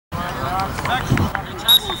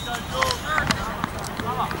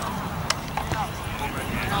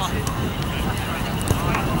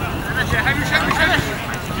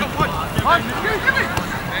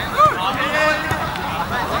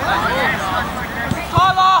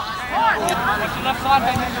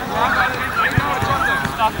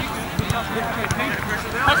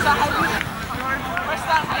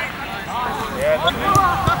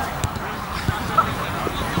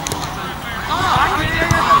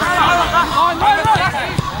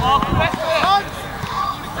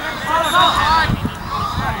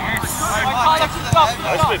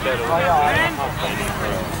That's a bit better.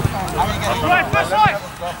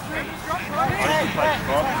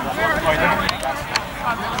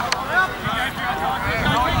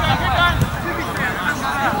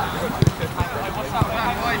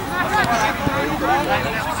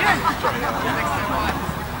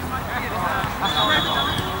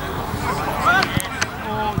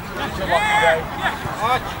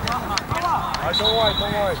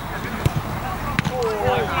 Don't worry.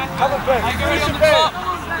 Have a bet. Finish your bet.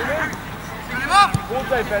 All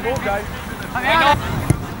day, Ben, all day.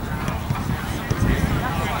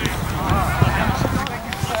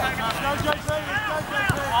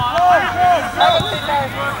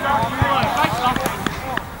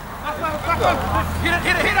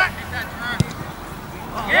 Hit it!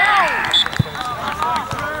 Yeah!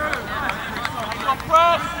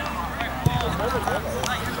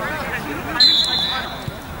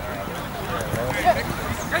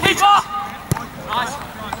 Keeper! Nice.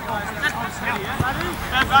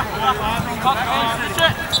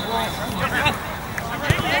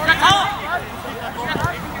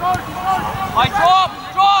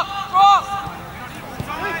 Drop!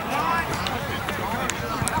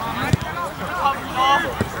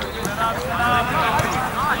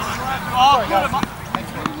 Oh, good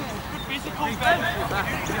physical, Ben.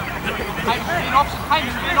 Payment in option.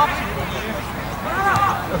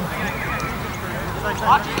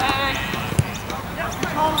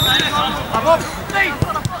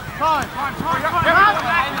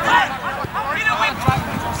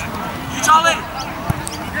 You Charlie!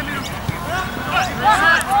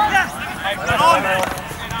 Yes.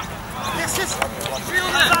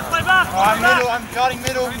 I'm cutting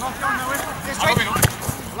middle.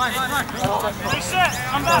 Reset,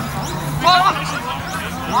 come back.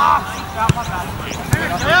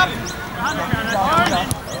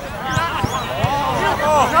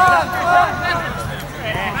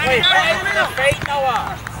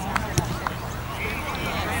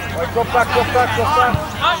 Go back.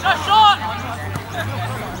 No shot!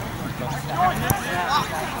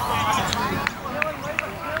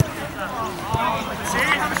 See,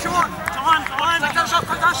 have a shot. Time. Take that shot.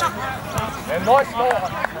 Yeah, nice shot.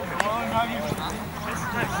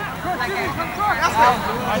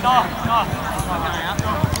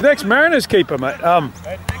 Next Mariners keeper, mate.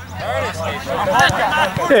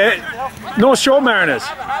 Yeah, North Shore Mariners.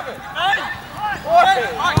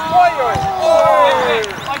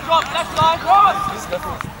 I drop left line, cross.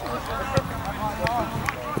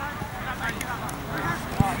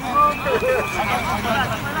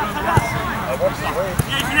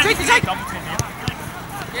 Take.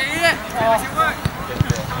 Yeah.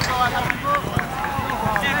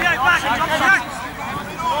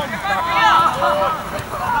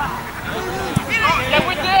 Yeah,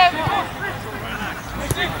 with them.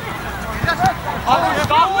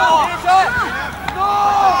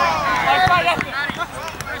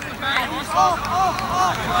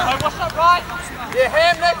 What's up, right? Yeah,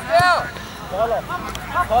 him next down.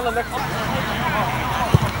 Follow next.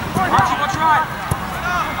 What's right?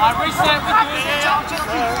 I reset.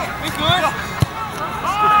 We good.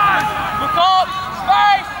 Look up.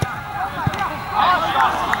 Space.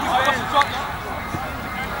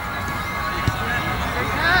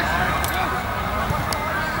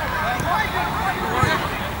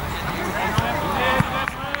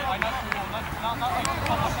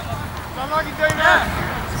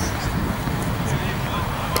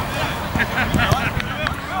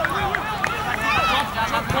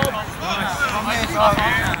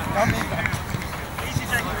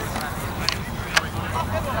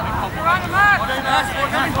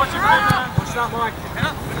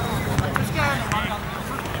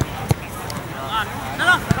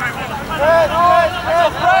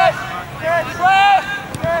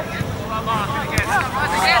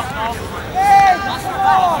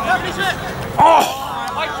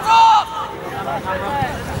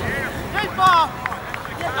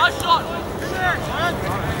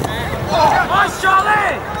 Nice,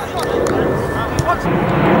 Charlie!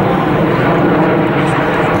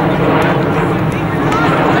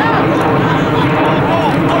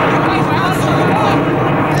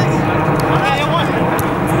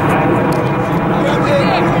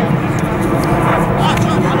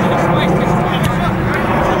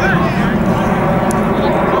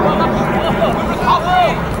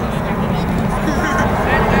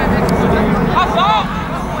 That's all!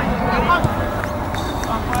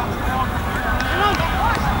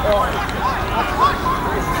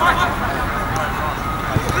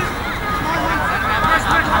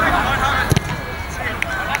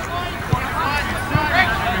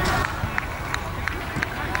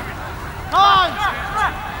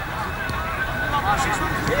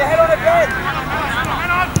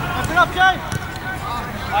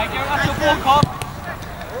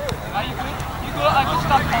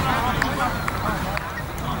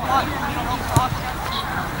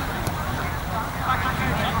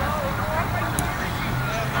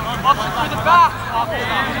 Through the back.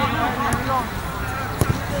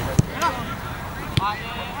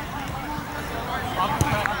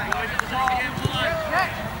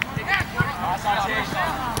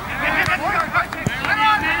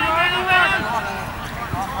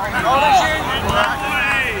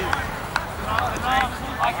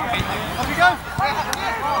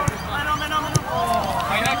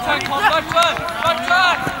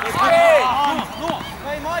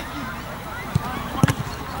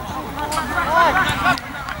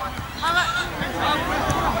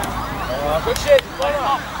 Good shit.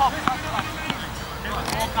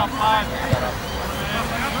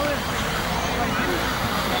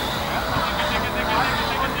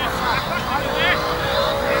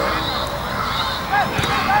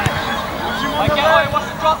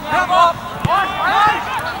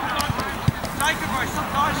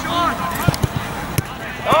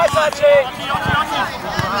 Nice, Archie.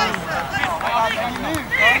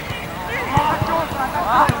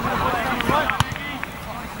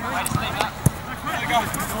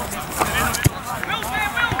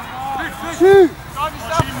 Shoot!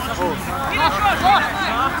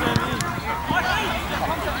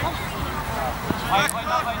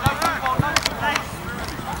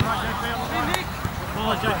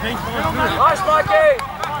 Nice, Mikey!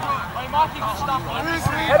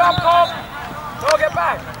 Head up, Tom! Go get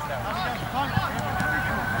back!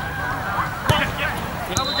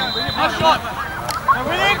 Nice shot!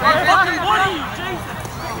 Winning! Fucking body! Jesus!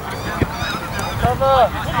 Cover!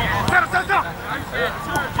 Center!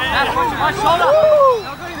 Nice shoulder!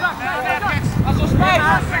 That's your space!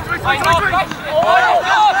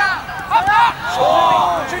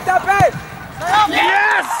 Shoot that bed!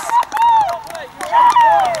 Yes!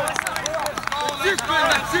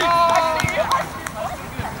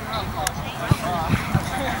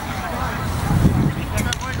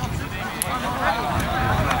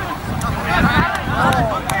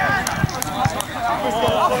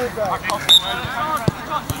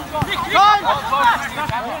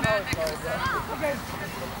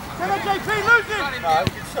 JP, lose it! No,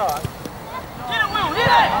 good shot. Hit it, Will,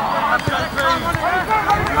 hit it!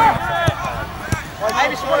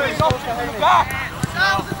 Maybe she wants this option from the back.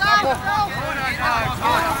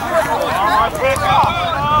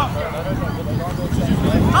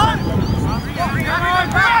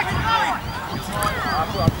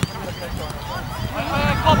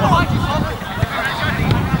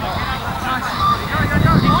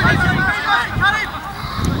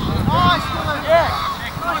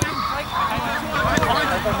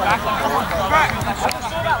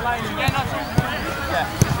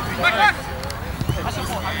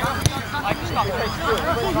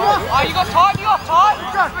 Oh, you got time, you got time!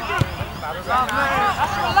 That's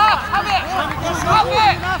relax, have it! Have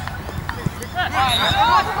it!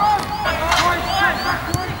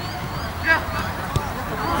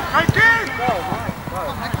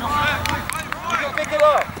 Pick it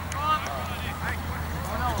up.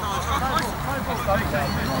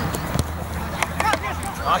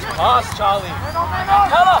 Nice pass, Charlie.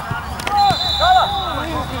 Tell her!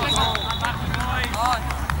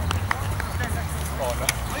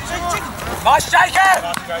 Nice shake it!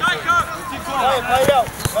 Play well.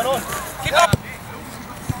 Run on. Keep up.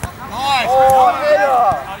 Nice. Oh, header.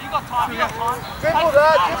 You got time, you got time. Dribble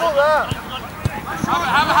that, dribble that.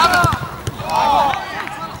 Have it.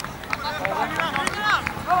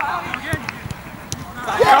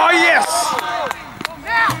 Oh, yes!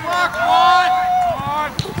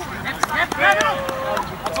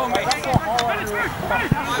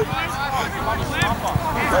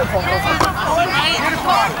 That's on me.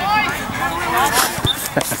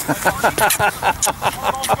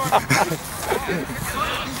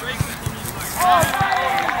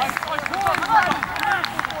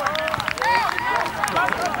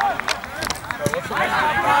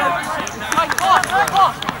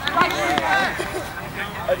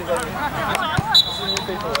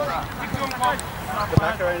 The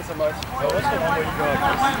Mackerel is the most. Oh, what's the one where you go?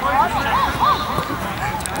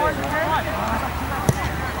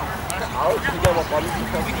 Out, you get what body you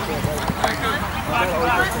can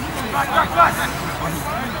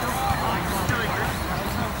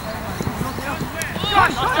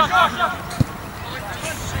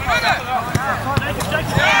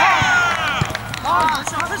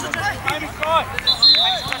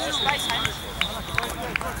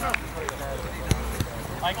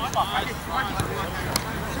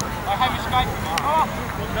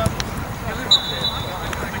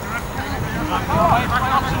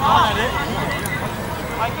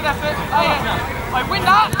Good effort. I win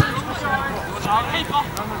that! Keeper!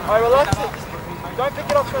 Alright, relax it. Don't pick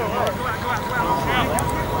it up straight away.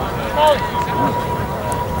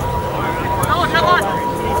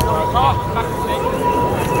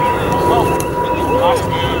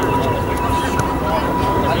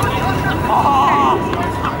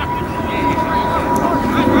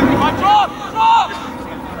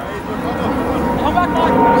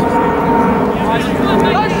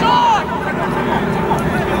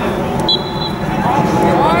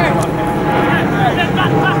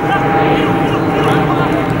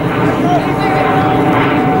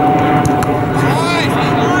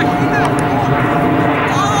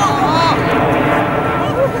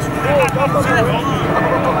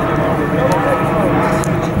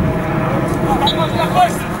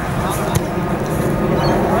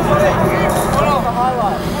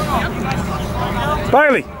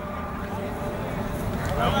 Bailey.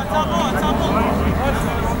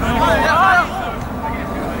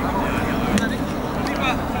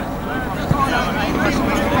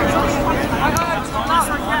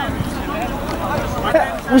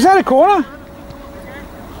 Was that a corner?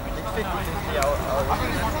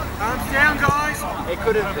 Arms down, guys. It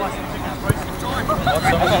could have been.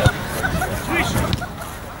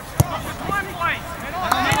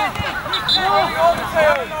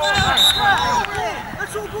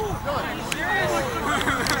 That's all good.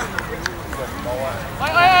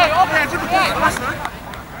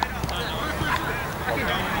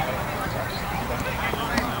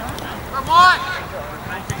 Come on!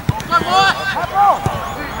 Come on!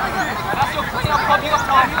 That's your clean up, you got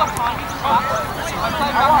time,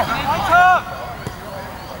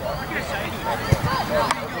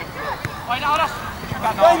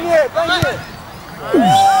 Bang it, bang it!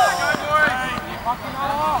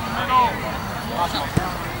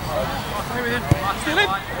 Still in?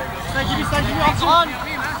 Thank you, it's on!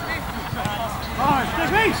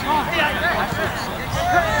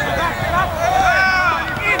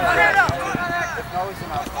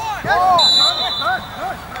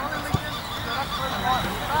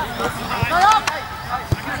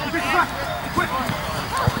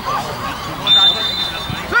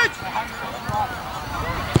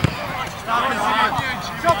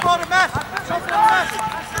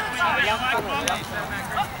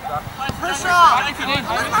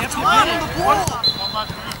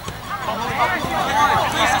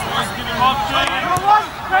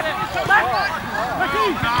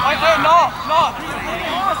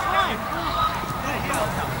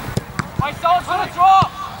 My soul's gonna drop!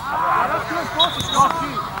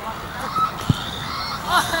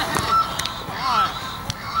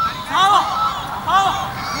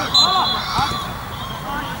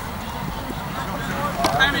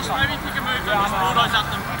 Hamish, maybe pick a move and just bulldoze at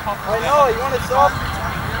them. I know, you want to stop?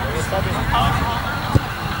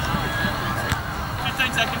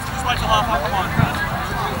 15 seconds, just wait till half up, come on.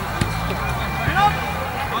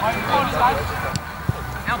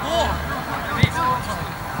 Our ball!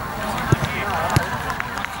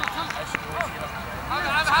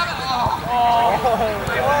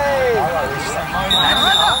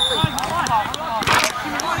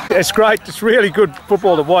 It's great. It's really good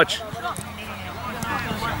football to watch. No.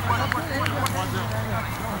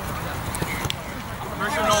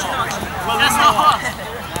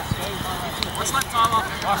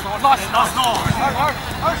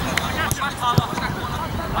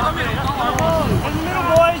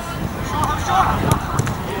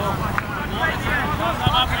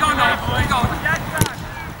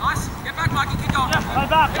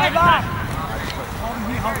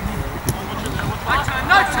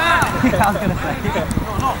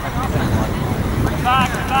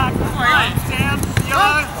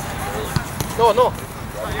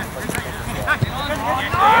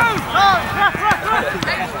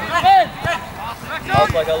 I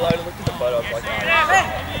was like, I looked at the photo, I was like,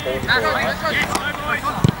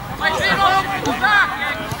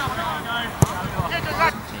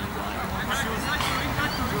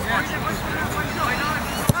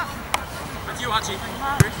 That's you, Archie.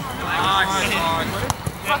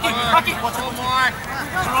 What's all mine?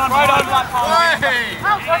 Right on that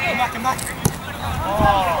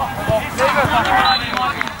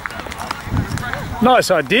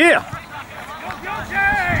Nice idea.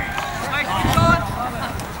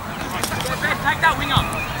 Take that wing up.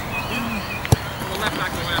 The left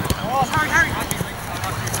back or whatever. Harry.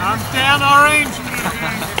 Arms down, Orange.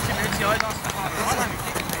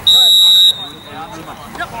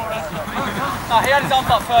 He had his arms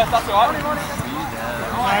up first, that's alright. No,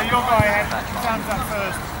 your guy had his arms up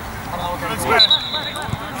first. Let's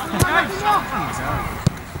go.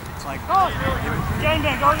 It's like... Game,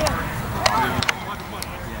 go again.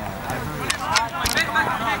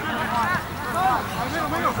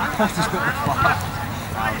 No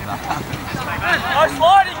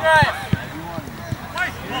sliding, Ref!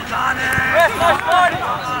 Well done, Ref, no sliding!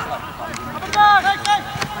 Up and down, hey, hey!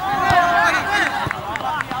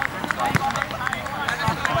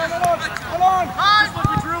 Come on! Just like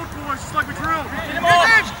we drilled, boys, just like we drilled! Get him on!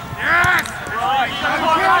 Yes! Right!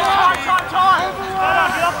 Time!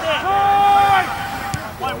 Get up there!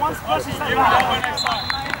 Wait, one person stay back.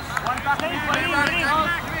 One back in, get in!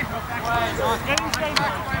 Get in, stay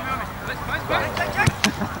back!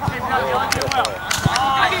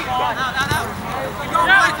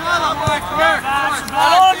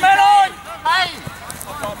 Man on! Hey!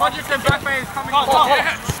 Magic and back man is coming on. Oh, hey!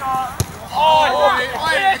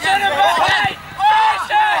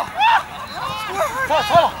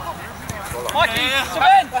 Mikey,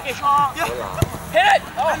 Saban! Hit it!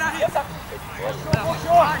 Oh,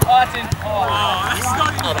 that's in. Oh, that's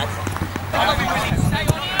not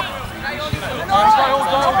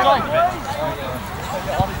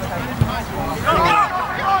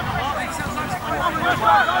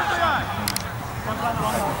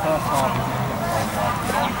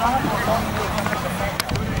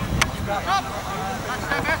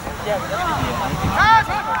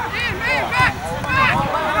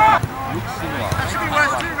that should be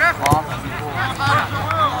worth too, Ref.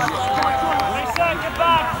 Reset, get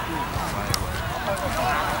back.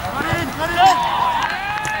 Cut it in.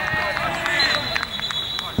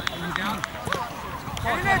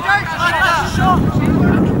 Get in there, Jake. Shot.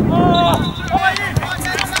 Oh,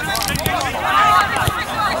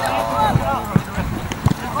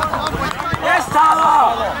 yes,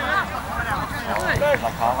 Tyler.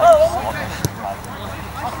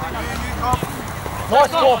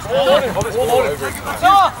 Nice ball.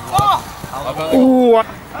 Ooh.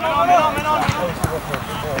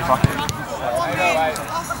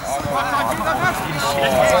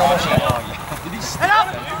 Head up.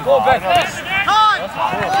 Ball back. Time.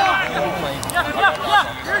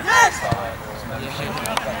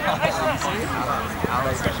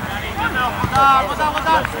 What's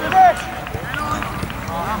that?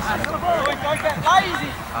 Don't get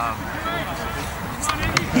lazy.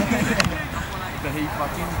 But he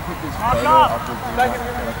fucking put this photo up with the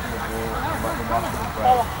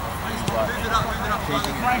ball, keeping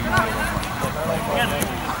it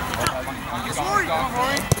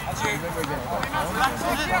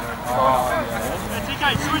TK,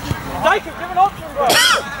 switch. Take it, give an option, bro.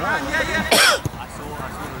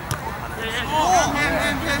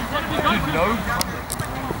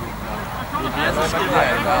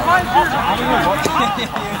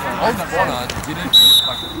 Old Bonner didn't just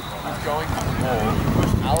like was going to the ball.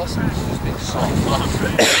 Allison was just being soft,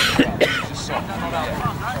 just soft.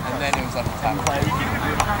 And then it was like a tackle.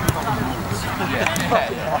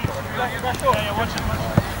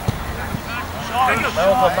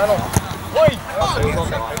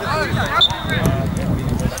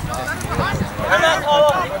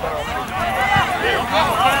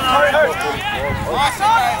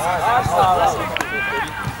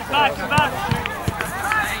 Back.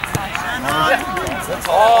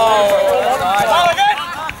 Oh, nice.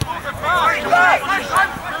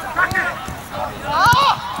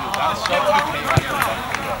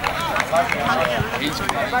 He's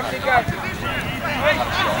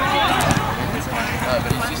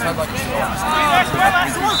but he's just had like a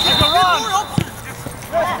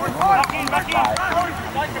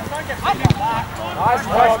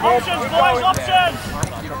Options, boys, options!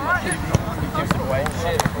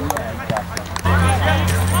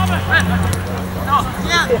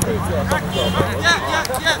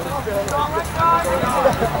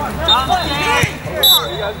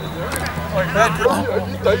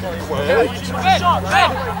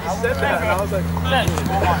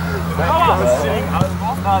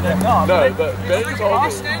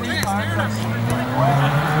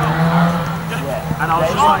 And I was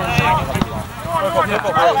just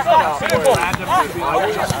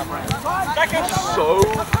like, so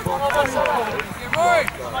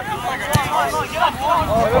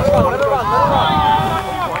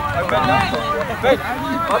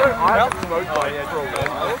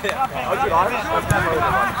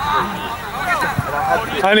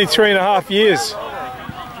Only 3.5 years.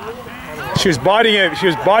 She was biting it. She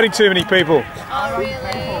was biting too many people. Oh, really?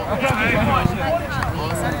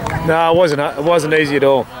 No, it wasn't easy at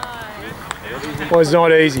all. It was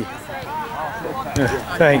not easy.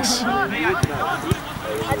 Thanks. I didn't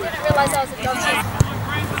realise I was a dog.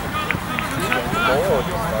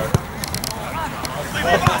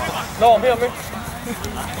 no, I'm here.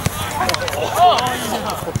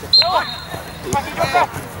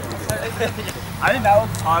 I think that was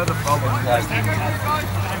part of the problem.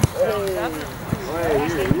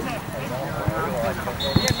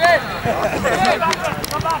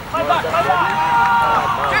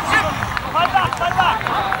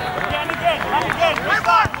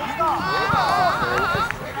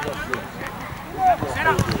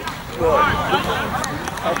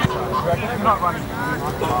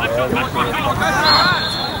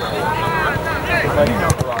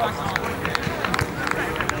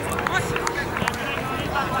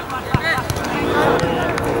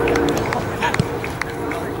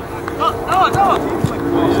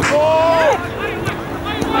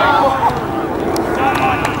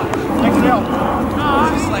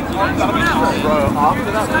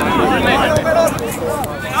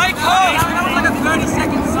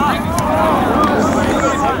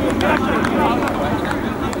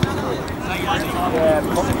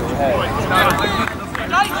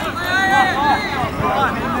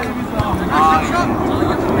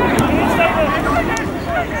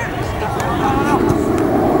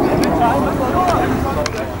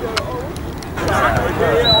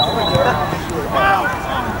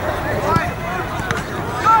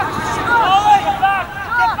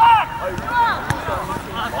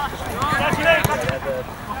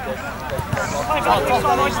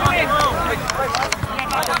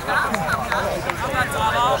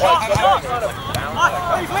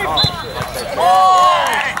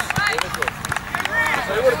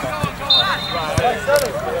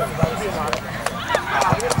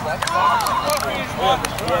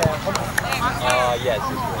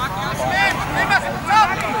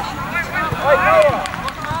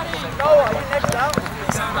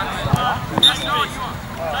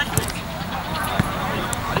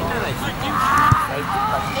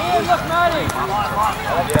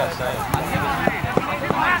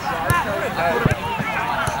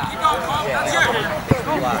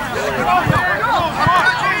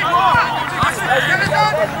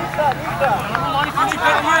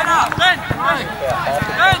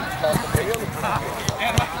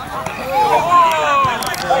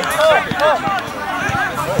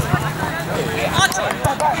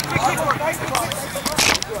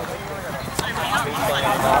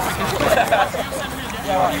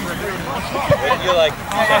 You're like,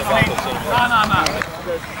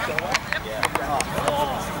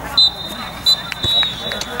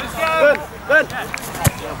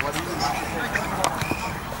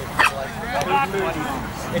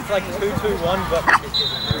 it's like 2-2-1, but it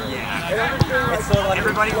isn't really. Yeah. It's sort of like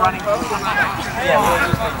everybody running. Yeah, we'll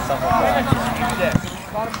just need someone back.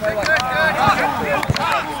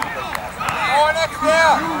 Oh, next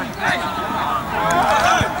down!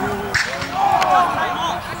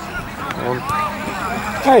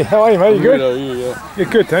 Hey, how are you, mate? You good? Good, yeah. You're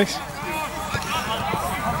good, thanks.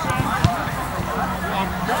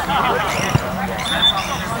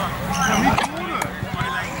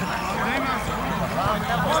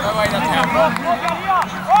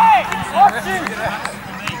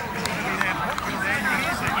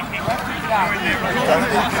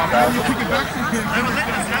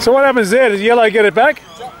 So what happens there? Does Yellow get it back?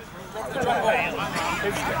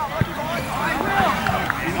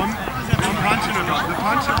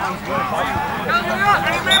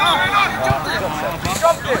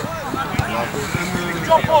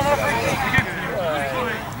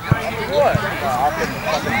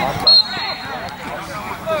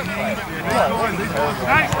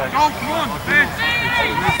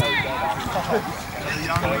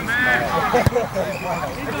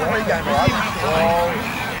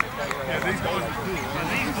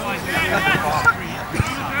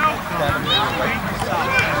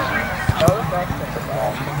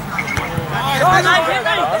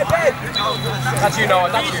 That's you, Noah,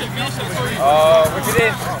 that's you. Oh, whip it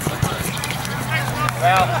in.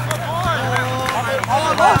 Well.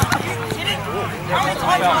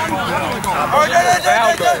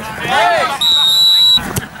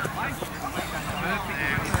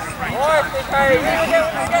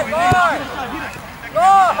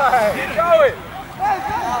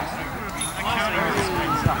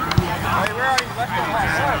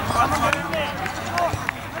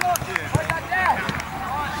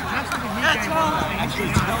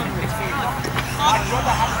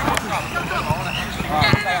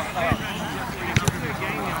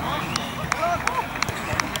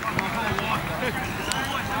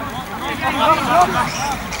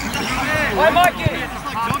 Why, Mikey?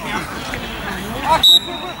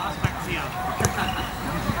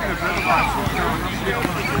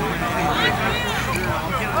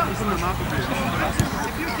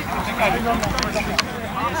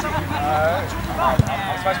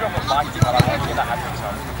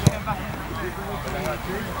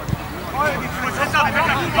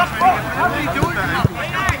 How are you doing?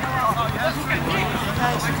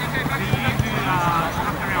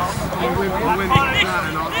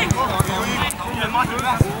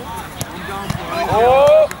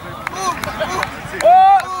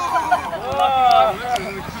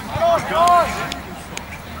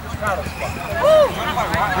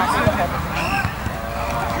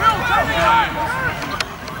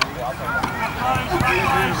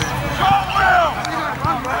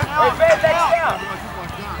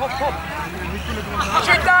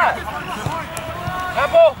 shoot that!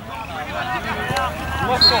 Handball!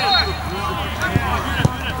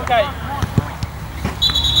 Okay.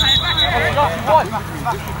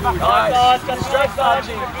 Nice, just straight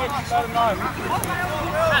Archie.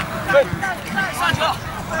 Good.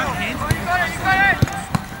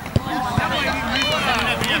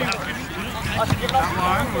 Archie, give it up.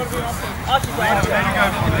 Archie, go.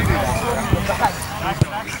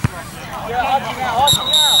 Yeah, Archie now, Archie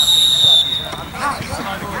now.